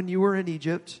different from when you were in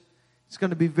Egypt. It's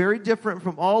going to be very different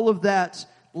from all of that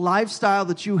lifestyle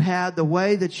that you had, the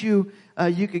way that you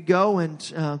could go and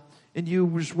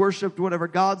you just worshipped whatever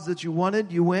gods that you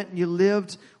wanted. You went and you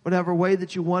lived whatever way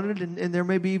that you wanted, and there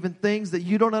may be even things that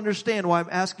you don't understand why I'm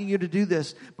asking you to do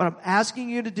this. But I'm asking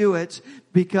you to do it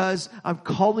because I'm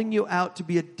calling you out to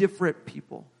be a different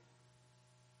people.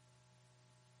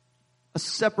 A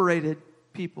separated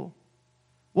people.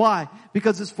 Why?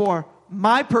 Because it's for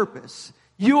my purpose.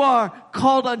 You are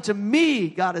called unto me,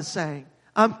 God is saying.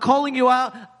 I'm calling you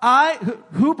out.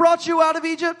 Who brought you out of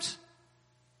Egypt?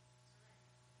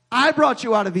 I brought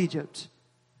you out of Egypt.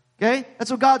 Okay? That's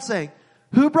what God's saying.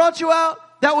 Who brought you out?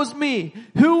 That was me.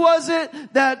 Who was it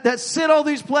that sent all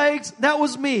these plagues? That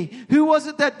was me. Who was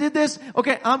it that did this?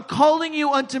 Okay, I'm calling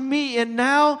you unto me, and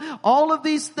now all of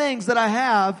these things that I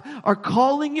have are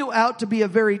calling you out to be a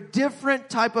very different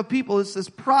type of people. It's this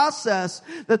process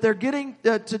that they're getting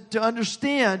to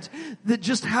understand that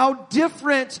just how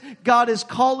different God is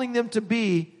calling them to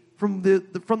be from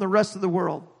the rest of the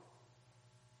world.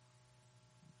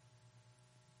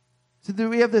 So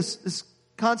we have this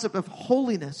concept of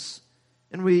holiness.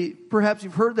 And perhaps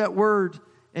you've heard that word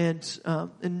and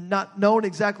not known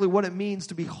exactly what it means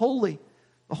to be holy.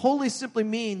 The holy simply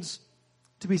means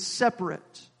to be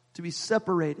separate, to be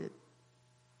separated.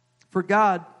 For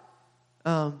God,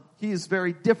 He is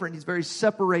very different. He's very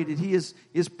separated. He is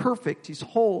perfect. He's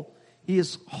whole. He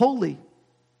is holy.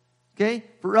 Okay?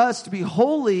 For us, to be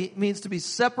holy means to be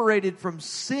separated from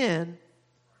sin,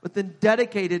 but then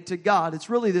dedicated to God. It's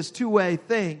really this two-way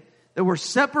thing. That we're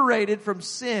separated from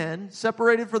sin,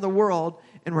 separated from the world,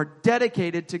 and we're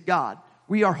dedicated to God.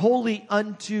 We are holy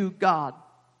unto God.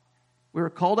 We are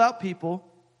called out people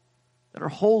that are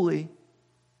holy,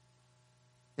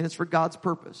 and it's for God's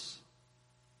purpose.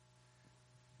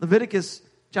 Leviticus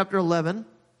chapter 11,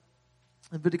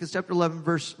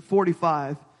 verse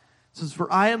 45 says, "For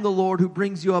I am the Lord who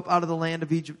brings you up out of the land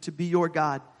of Egypt to be your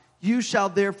God. You shall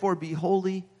therefore be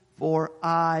holy, for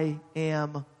I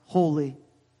am holy."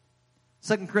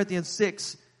 2 Corinthians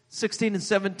 6:16 and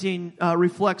 17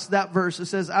 reflects that verse. It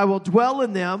says, "I will dwell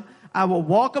in them, I will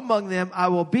walk among them, I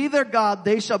will be their God,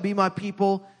 they shall be my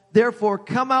people. Therefore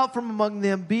come out from among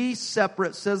them, be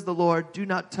separate, says the Lord. Do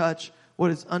not touch what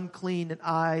is unclean, and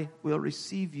I will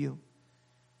receive you."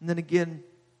 And then again,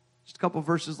 just a couple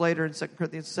verses later in 2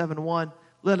 Corinthians 7:1,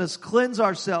 "Let us cleanse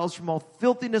ourselves from all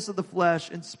filthiness of the flesh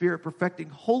and spirit, perfecting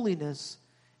holiness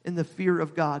in the fear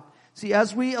of God." See,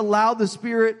 as we allow the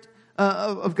Spirit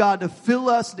of God to fill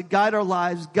us, to guide our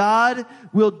lives, God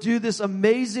will do this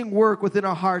amazing work within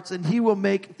our hearts, and He will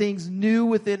make things new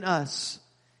within us.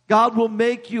 God will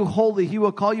make you holy. He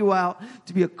will call you out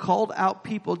to be a called out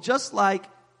people, just like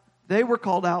they were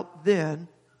called out then,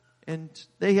 and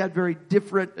they had a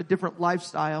different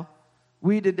lifestyle.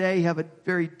 We today have a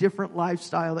very different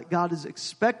lifestyle that God is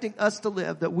expecting us to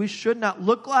live, that we should not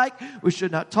look like, we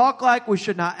should not talk like, we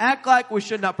should not act like, we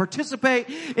should not participate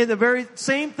in the very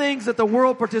same things that the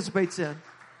world participates in,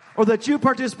 or that you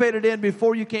participated in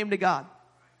before you came to God.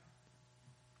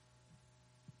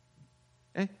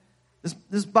 Okay?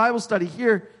 This Bible study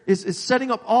here is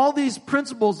setting up all these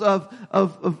principles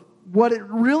of what it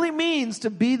really means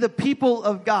to be the people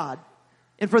of God.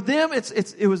 And for them,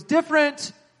 it was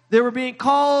different. They were being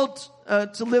called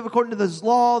to live according to this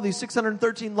law, these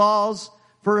 613 laws.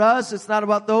 For us, it's not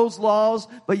about those laws,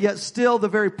 but yet still the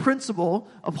very principle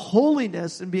of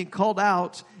holiness and being called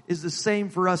out is the same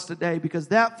for us today, because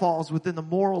that falls within the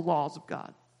moral laws of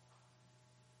God.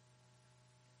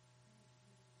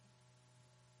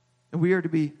 And we are to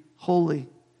be holy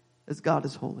as God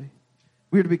is holy.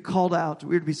 We are to be called out.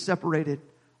 We are to be separated.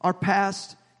 Our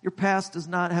past, your past does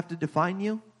not have to define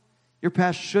you. Your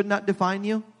past should not define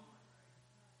you.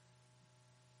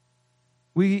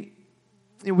 We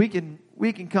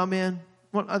can come in.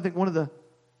 I think one of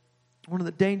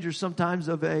the dangers sometimes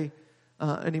of an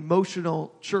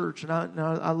emotional church, and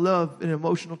I love an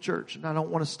emotional church, and I don't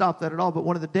want to stop that at all. But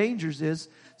one of the dangers is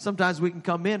sometimes we can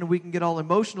come in and we can get all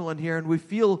emotional in here, and we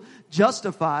feel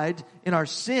justified in our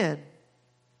sin.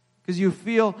 Because you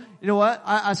feel, you know what?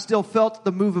 I still felt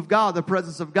the move of God, the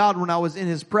presence of God when I was in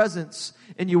His presence.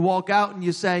 And you walk out and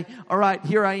you say, all right,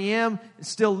 here I am,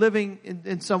 still living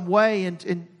in some way.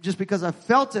 And just because I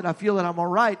felt it, I feel that I'm all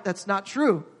right. That's not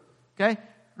true. Okay?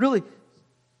 Really,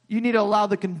 you need to allow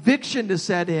the conviction to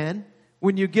set in.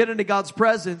 When you get into God's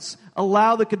presence,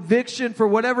 allow the conviction for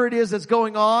whatever it is that's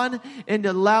going on, and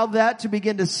allow that to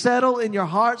begin to settle in your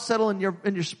heart, settle in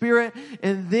your spirit,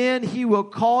 and then He will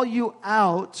call you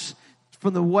out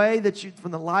from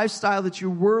from the lifestyle that you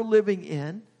were living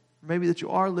in, or maybe that you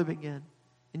are living in,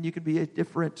 and you can be a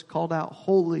different, called out,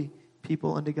 holy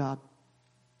people unto God.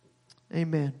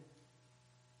 Amen.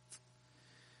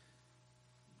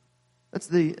 That's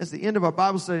the end of our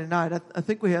Bible study tonight. I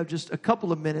think we have just a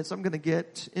couple of minutes. I'm going to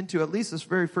get into at least this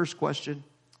very first question.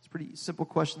 It's a pretty simple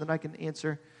question that I can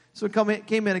answer. So it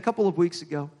came in a couple of weeks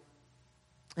ago.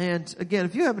 And again,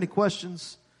 if you have any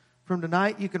questions from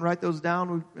tonight, you can write those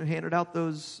down. We handed out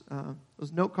those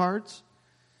note cards.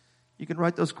 You can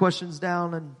write those questions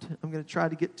down, and I'm going to try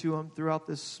to get to them throughout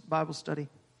this Bible study.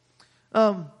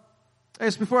 I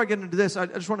guess before I get into this, I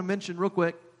just want to mention real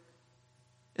quick.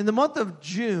 In the month of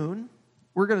June,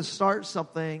 we're going to start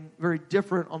something very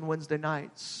different on Wednesday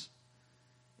nights.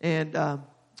 And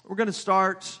we're going to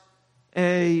start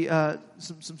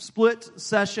some split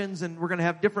sessions, and we're going to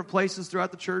have different places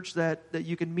throughout the church that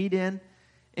you can meet in,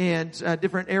 and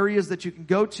different areas that you can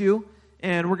go to.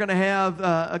 And we're going to have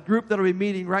a group that will be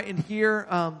meeting right in here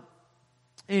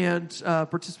and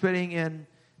participating in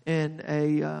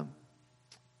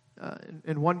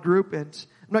one group. And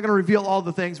I'm not going to reveal all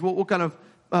the things. We'll kind of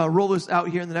roll this out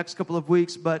here in the next couple of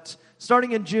weeks. But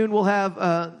starting in June, we'll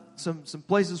have some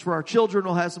places for our children.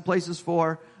 We'll have some places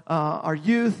for our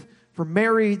youth, for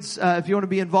marrieds, if you want to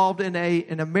be involved in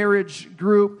a marriage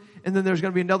group. And then there's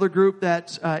going to be another group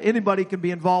that anybody can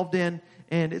be involved in.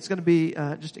 And it's going to be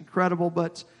just incredible.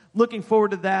 But looking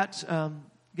forward to that.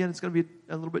 Again, it's going to be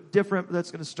a little bit different, but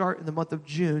that's going to start in the month of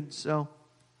June. So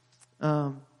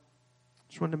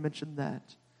just wanted to mention that.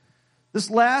 This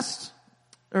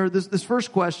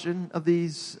first question of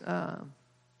these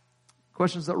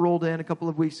questions that rolled in a couple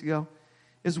of weeks ago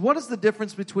is, what is the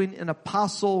difference between an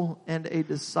apostle and a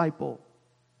disciple?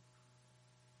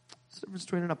 What's the difference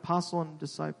between an apostle and a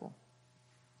disciple?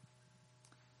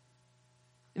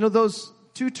 You know, those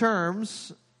two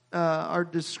terms are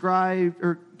described,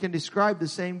 or can describe the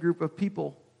same group of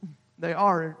people. They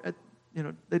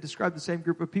describe the same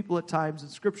group of people at times in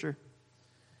Scripture.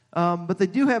 But they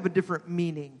do have a different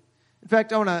meaning. In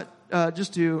fact, I want to,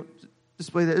 just to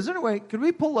display that. Is there any way, could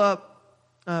we pull up,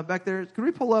 back there, could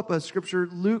we pull up a scripture,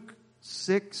 Luke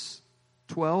 6:12?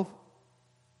 Would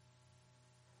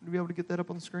you be able to get that up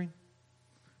on the screen?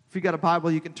 If you got a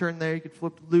Bible, you can turn there. You can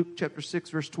flip to Luke chapter 6,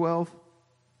 verse 12.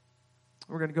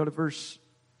 We're going to go to verse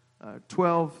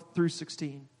 12 through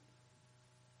 16.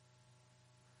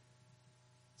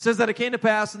 It says that it came to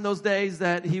pass in those days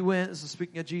that he went, this is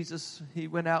speaking of Jesus, he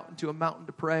went out into a mountain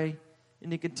to pray,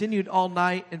 and he continued all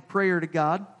night in prayer to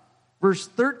God. Verse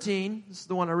 13, this is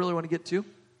the one I really want to get to.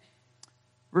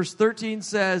 Verse 13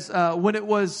 says, when it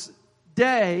was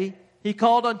day, he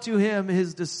called unto him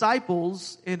his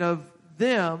disciples, and of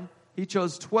them he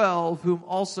chose 12, whom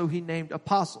also he named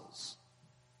apostles.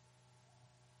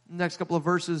 next couple of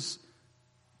verses,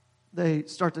 they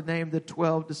start to name the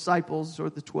 12 disciples, or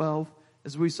the 12,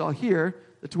 as we saw here,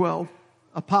 the 12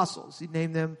 apostles. He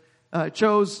named them,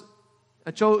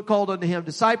 called unto him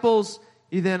disciples.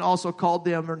 He then also called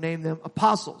them or named them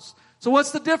apostles. So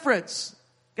what's the difference?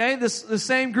 Okay, the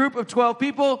same group of 12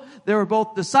 people, they were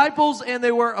both disciples and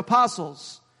they were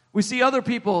apostles. We see other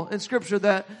people in Scripture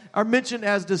that are mentioned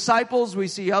as disciples. We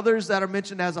see others that are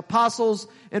mentioned as apostles.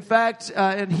 In fact,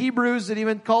 in Hebrews, it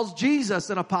even calls Jesus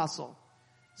an apostle.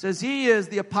 It says he is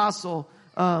the apostle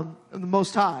of the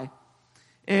Most High.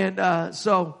 And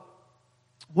so,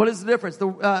 what is the difference?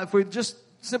 If we just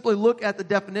simply look at the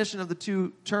definition of the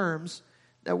two terms,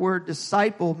 that word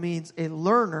disciple means a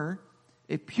learner,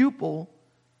 a pupil,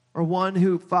 or one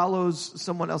who follows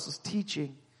someone else's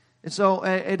teaching. And so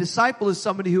a disciple is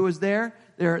somebody who is there.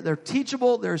 They're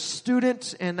teachable. They're a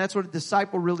student. And that's what a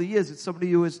disciple really is. It's somebody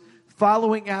who is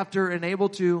following after and able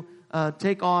to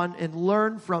take on and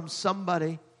learn from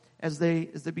somebody as they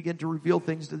begin to reveal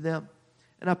things to them.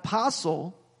 An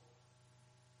apostle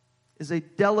is a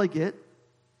delegate,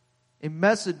 a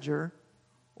messenger,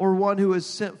 or one who is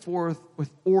sent forth with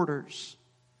orders.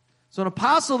 So an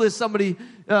apostle is somebody,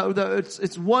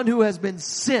 it's one who has been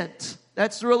sent.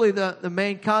 That's really the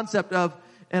main concept of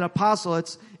an apostle.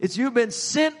 It's you've been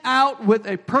sent out with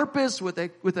a purpose, with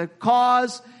a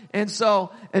cause. And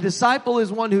so a disciple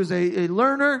is one who's a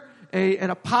learner. An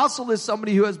apostle is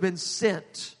somebody who has been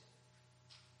sent.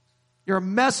 You're a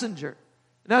messenger.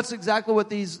 And that's exactly what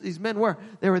these men were.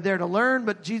 They were there to learn,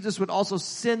 but Jesus would also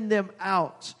send them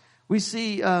out. We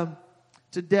see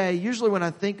today, usually when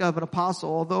I think of an apostle,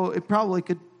 although it probably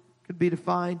could be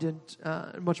defined in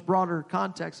a much broader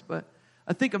context, but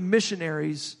I think of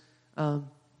missionaries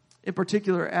in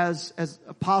particular as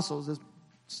apostles, as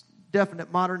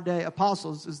definite modern day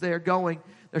apostles, as they are going.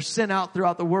 They're sent out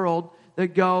throughout the world. They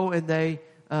go and they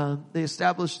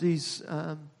establish these,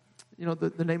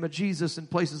 the name of Jesus in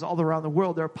places all around the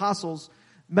world. They're apostles,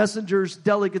 messengers,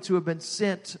 delegates who have been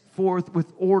sent forth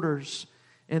with orders.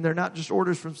 And they're not just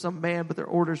orders from some man, but they're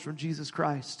orders from Jesus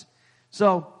Christ.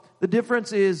 So the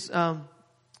difference is,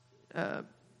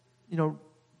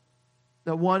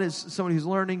 that one is somebody who's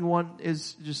learning, one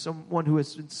is just someone who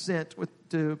has been sent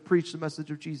to preach the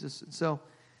message of Jesus. And so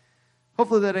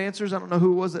hopefully that answers. I don't know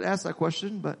who it was that asked that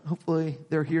question, but hopefully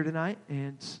they're here tonight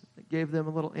and it gave them a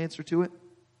little answer to it.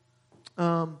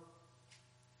 I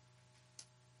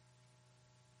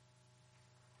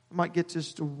might get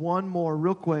just one more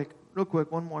real quick,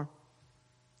 one more.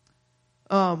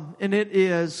 And it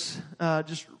is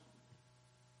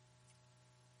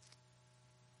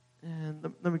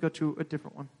and let me go to a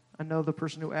different one. I know the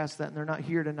person who asked that, and they're not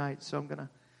here tonight, so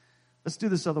let's do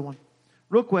this other one.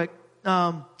 Real quick,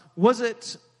 was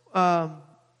it, they're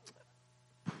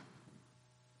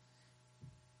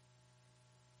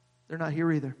not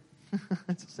here either.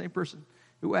 It's the same person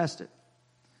who asked it.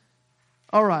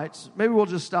 All right, maybe we'll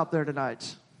just stop there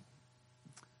tonight.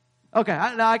 Okay,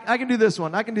 I can do this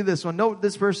one. No,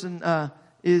 this person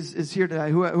is here tonight,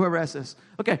 whoever asked this.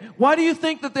 Okay, why do you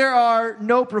think that there are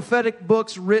no prophetic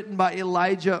books written by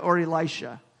Elijah or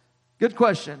Elisha? Good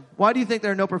question. Why do you think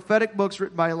there are no prophetic books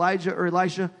written by Elijah or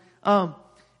Elisha?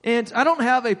 And I don't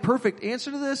have a perfect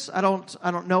answer to this. I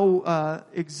don't know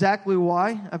exactly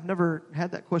why. I've never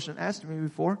had that question asked to me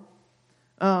before.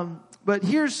 But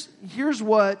here's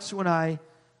what, when I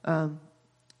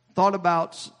thought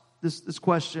about this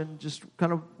question, just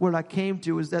kind of what I came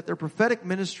to is that the prophetic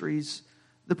ministries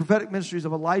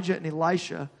of Elijah and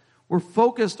Elisha were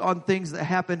focused on things that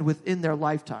happened within their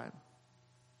lifetime.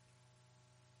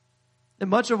 And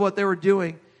much of what they were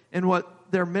doing and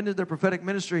what their prophetic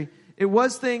ministry, it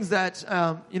was things that,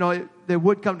 they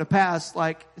would come to pass,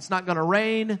 like it's not going to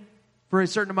rain for a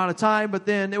certain amount of time, but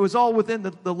then it was all within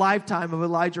the lifetime of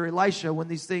Elijah or Elisha when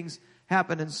these things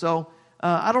happened. And so,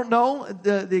 I don't know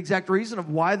the exact reason of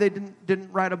why they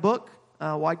didn't write a book,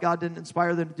 why God didn't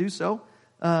inspire them to do so.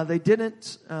 They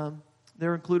didn't.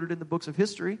 They're included in the books of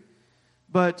history.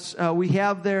 But we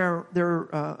have their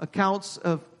accounts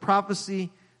of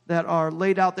prophecy that are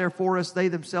laid out there for us. They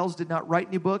themselves did not write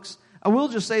any books. I will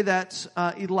just say that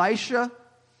Elijah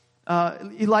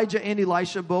and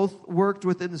Elisha both worked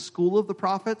within the school of the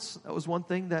prophets. That was one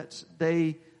thing that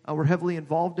they were heavily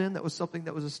involved in. That was something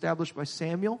that was established by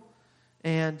Samuel.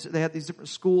 And they had these different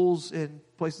schools in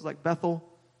places like Bethel,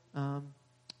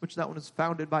 which that one is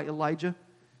founded by Elijah.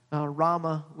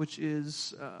 Ramah, which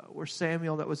is where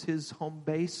Samuel, that was his home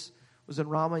base, was in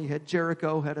Ramah. You had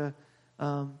Jericho, had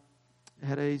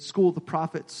a school of the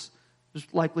prophets There's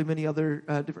likely many other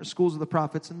different schools of the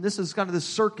prophets. And this is kind of the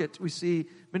circuit we see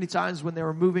many times when they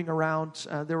were moving around.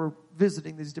 They were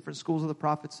visiting these different schools of the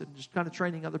prophets and just kind of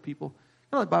training other people.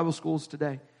 Kind of like Bible schools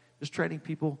today. Just training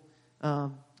people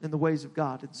in the ways of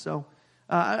God. And so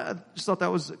I just thought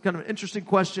that was kind of an interesting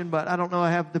question, but I don't know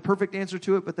I have the perfect answer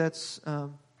to it, but that's,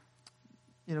 kind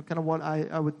of what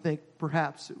I would think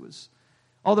perhaps it was.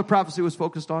 All the prophecy was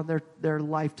focused on their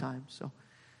lifetime. So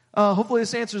hopefully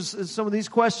this answers some of these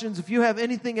questions. If you have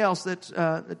anything else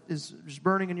that is just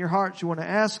burning in your heart you want to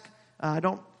ask, I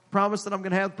don't promise that I'm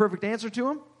going to have the perfect answer to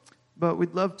them, but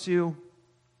we'd love to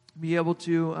be able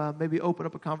to maybe open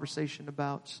up a conversation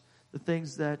about the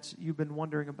things that you've been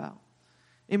wondering about.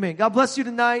 Amen. God bless you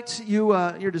tonight.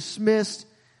 You're dismissed,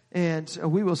 and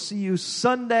we will see you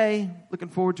Sunday. Looking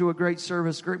forward to a great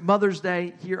service, great Mother's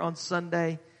Day here on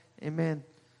Sunday. Amen.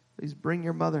 Please bring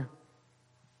your mother.